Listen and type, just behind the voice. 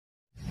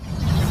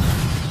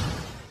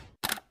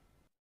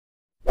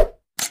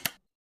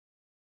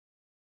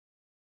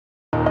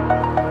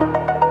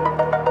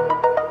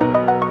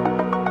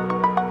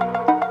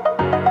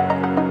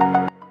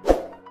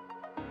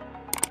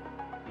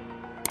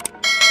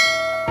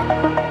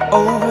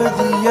Over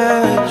the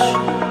edge,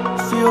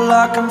 feel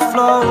like I'm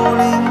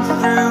floating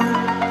through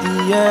the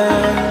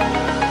air.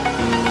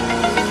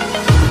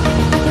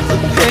 The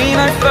pain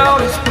I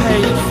felt is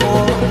paid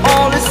for,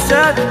 all is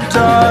said and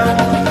done.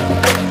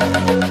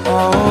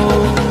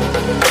 Oh,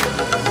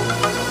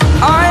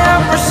 I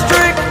am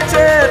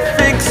restricted,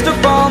 fixed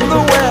upon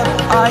the web.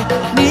 I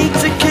need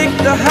to kick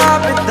the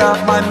habit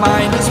that my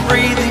mind is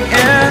breathing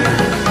in.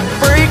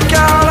 Break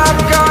out,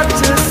 I've got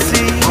to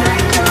see.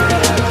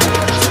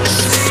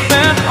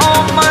 Spent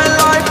all my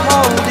life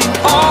holding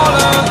all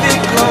of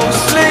it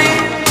closely.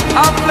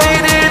 I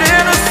played it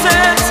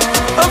innocent,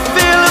 a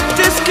feel of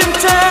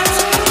discontent.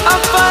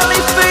 I'm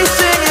finally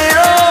facing it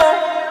all,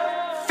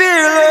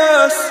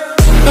 fearless.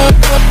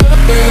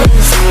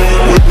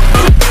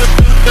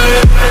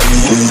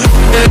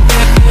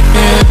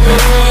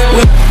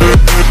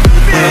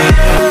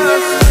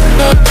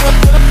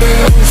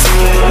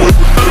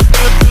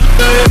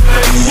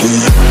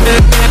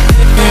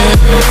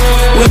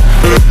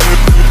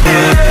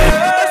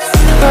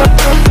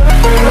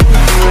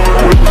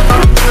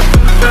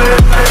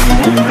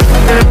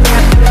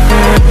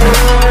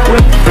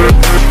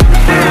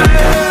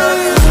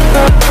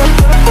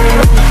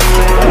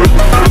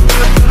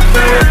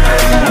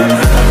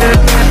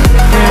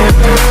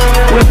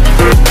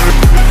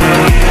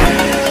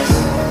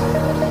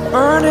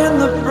 Burning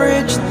the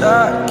bridge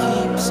that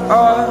keeps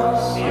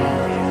us.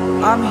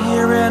 I'm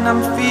here and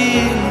I'm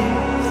feeling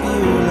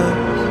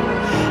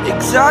fearless.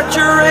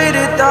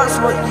 Exaggerated, that's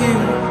what you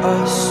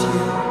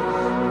assume.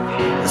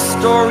 The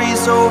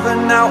story's over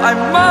now, I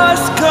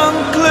must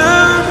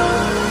conclude.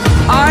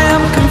 I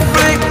am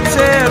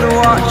conflicted,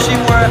 watching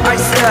where I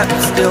step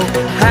still,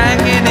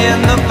 hanging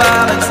in the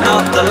balance.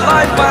 Not the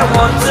life I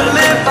want to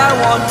live, I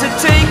want to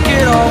take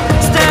it all.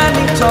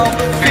 Standing tall,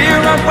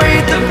 fear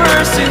outweighed the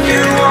person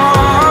you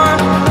are.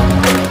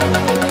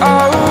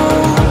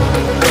 Oh,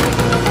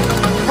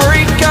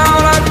 break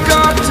out, I've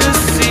got to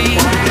see.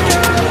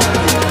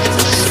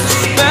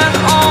 Spent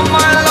all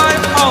my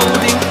life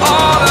holding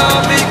all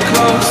of it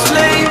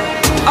closely.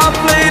 I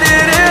played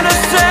it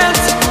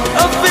innocent,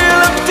 a feel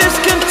of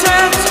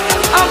discontent.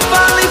 I'm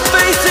finally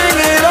facing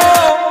it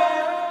all,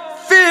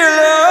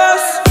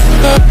 fearless.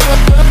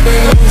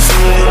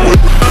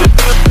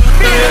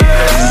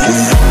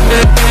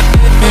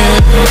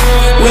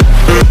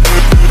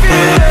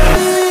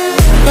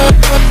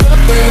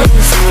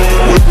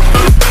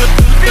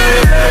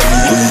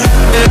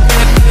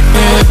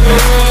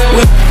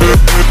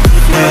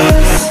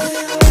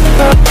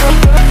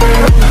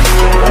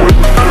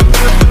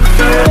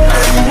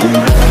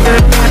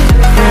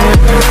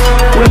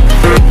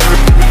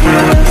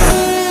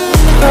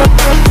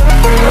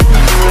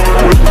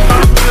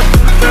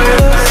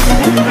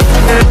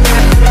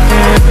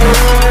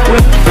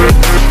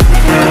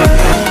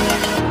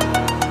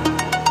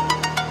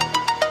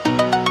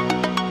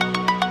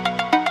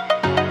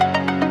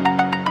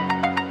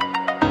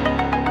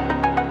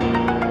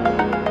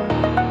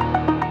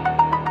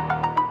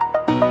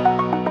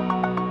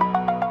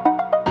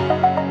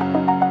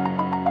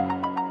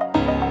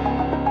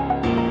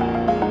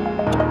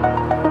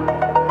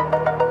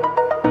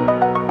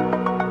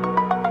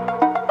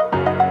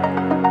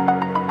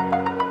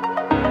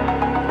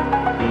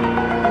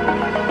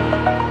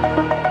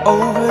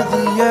 Over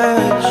the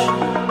edge,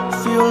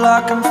 feel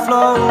like I'm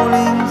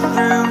floating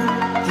through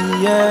the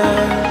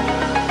air.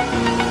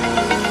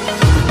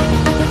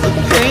 The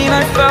pain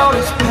I felt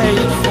is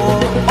paid for,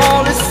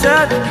 all is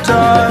said and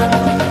done.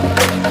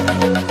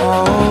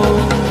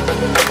 Oh,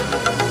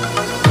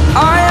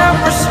 I am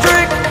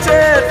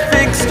restricted,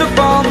 fixed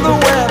upon the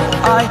web.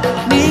 I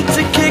need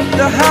to kick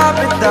the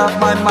habit that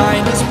my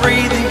mind is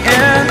breathing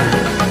in.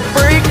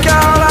 Break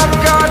out, I've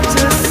got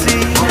to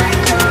see.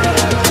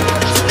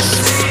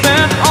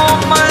 Spent all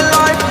my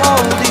life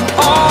holding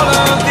all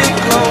of it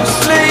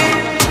closely.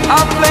 I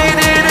played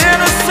it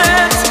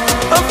innocent,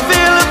 a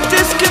feel of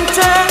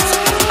discontent.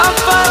 I'm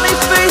finally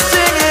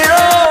facing it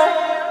all,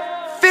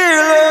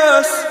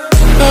 fearless.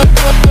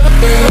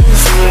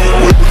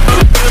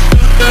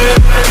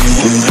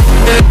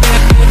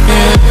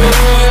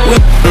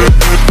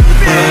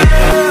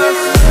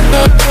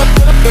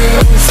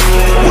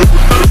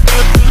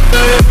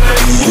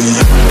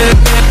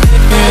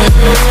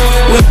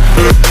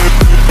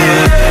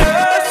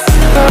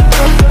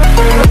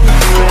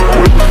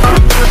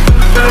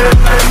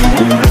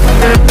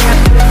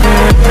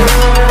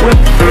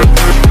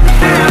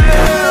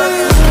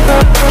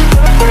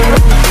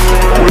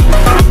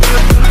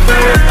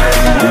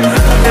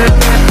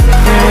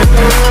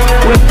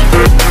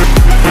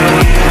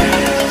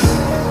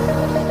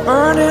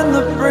 Burning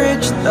the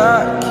bridge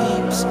that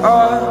keeps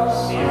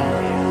us.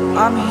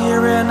 I'm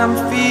here and I'm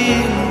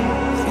feeling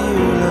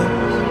fearless.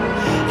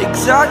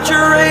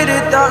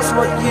 Exaggerated, that's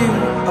what you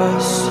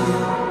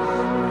assume.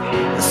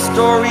 The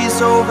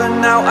story's over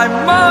now, I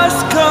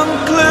must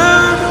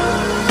conclude.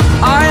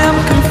 I am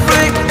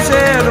conflicted,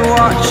 head,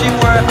 watching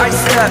where I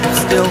step,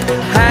 still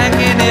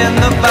hanging in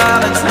the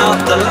balance. Not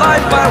the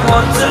life I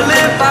want to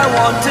live, I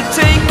want to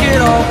take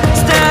it all,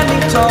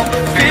 standing tall.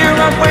 Fear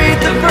I've weighed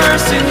the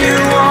person you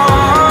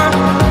are.